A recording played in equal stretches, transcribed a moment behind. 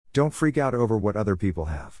Don't freak out over what other people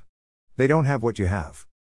have. They don't have what you have.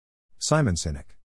 Simon Sinek.